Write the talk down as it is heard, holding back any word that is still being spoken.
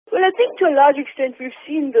I think to a large extent we've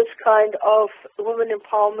seen this kind of women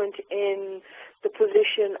empowerment in the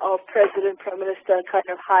position of president, prime minister, kind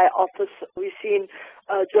of high office. We've seen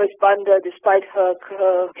Joyce Banda, despite her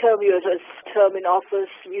tenuous term in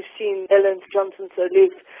office. We've seen Ellen Johnson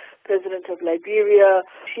Sirleaf, president of Liberia.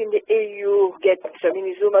 We've seen the AU get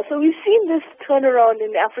Dlamini Zuma. So we've seen this turnaround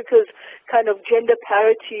in Africa's kind of gender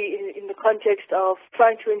parity in the context of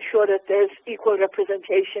trying to ensure that there's equal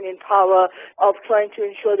representation in power, of trying to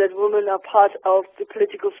ensure that women are part of the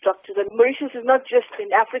political structures. And Mauritius is not just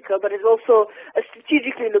in Africa, but it's also a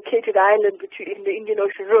strategically located island in the Indian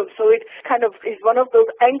Ocean rim. So it kind of is one of those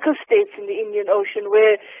anchor states in the Indian Ocean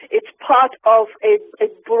where it's part of a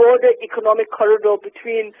broader economic corridor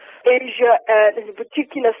between Asia and in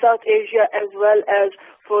particular South Asia as well as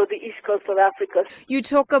for the east coast of Africa. You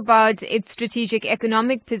talk about its strategic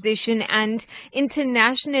economic position, and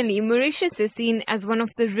internationally, Mauritius is seen as one of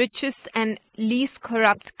the richest and least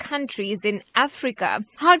corrupt countries in Africa.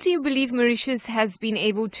 How do you believe Mauritius has been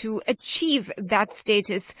able to achieve that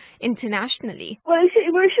status internationally? Well,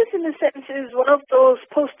 Mauritius in a sense is one of those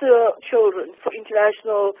poster children for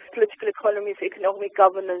international political economy, for economic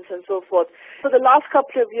governance and so forth. For the last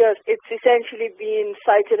couple of years, it's essentially been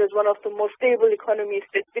cited as one of the most stable economies.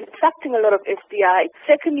 It's been attracting a lot of FDI.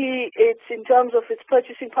 Secondly, it's in terms of its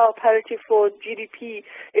purchasing power parity for GDP,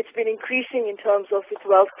 it's been increasing in terms of its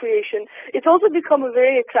wealth creation. It's also become a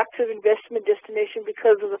very attractive investment destination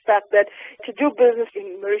because of the fact that to do business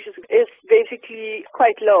in Mauritius is basically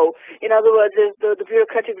quite low. In other words, the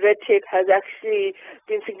bureaucratic red tape has actually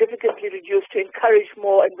been significantly reduced to encourage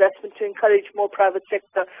more investment, to encourage more private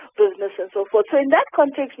sector business and so forth. So in that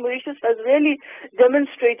context, Mauritius has really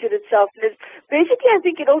demonstrated itself. And basically, I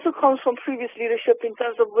think it also comes from previous leadership in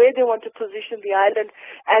terms of where they want to position the island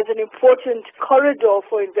as an important corridor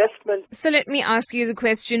for investment. So let me ask you the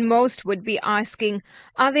question most would be asking,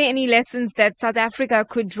 are there any lessons that South Africa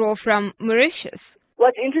could draw from Mauritius?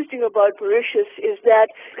 What's interesting about Mauritius is that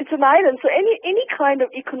it's an island, so any kind of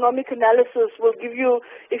economic analysis will give you,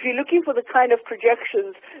 if you're looking for the kind of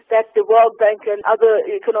projections that the World Bank and other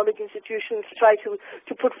economic institutions try to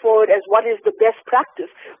put forward as what is the best practice,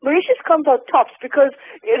 Mauritius comes out tops because,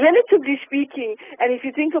 relatively speaking, and if you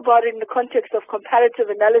think about it in the context of comparative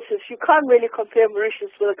analysis, you can't really compare Mauritius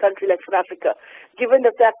with a country like South Africa, given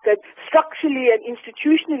the fact that structurally and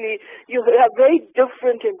institutionally you have very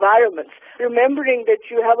different environments. Remembering that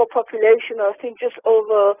you have a population of, I think, just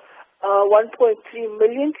over 1.3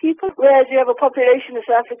 million people, whereas you have a population in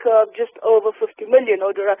South Africa of just over 50 million,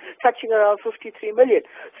 or touching around 53 million.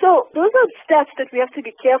 So those are stats that we have to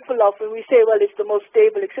be careful of when we say, well, it's the most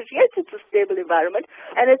stable, etc. Yes, it's a stable environment.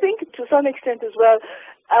 And I think to some extent as well,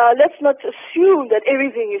 let's not assume that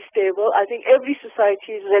everything is stable. I think every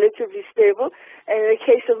society is relatively stable. And in the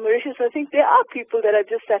case of Mauritius, I think there are people that are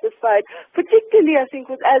dissatisfied, particularly, I think,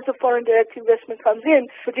 as the foreign direct investment comes in,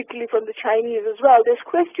 particularly from the Chinese as well. There's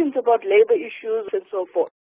questions about labor issues and so forth.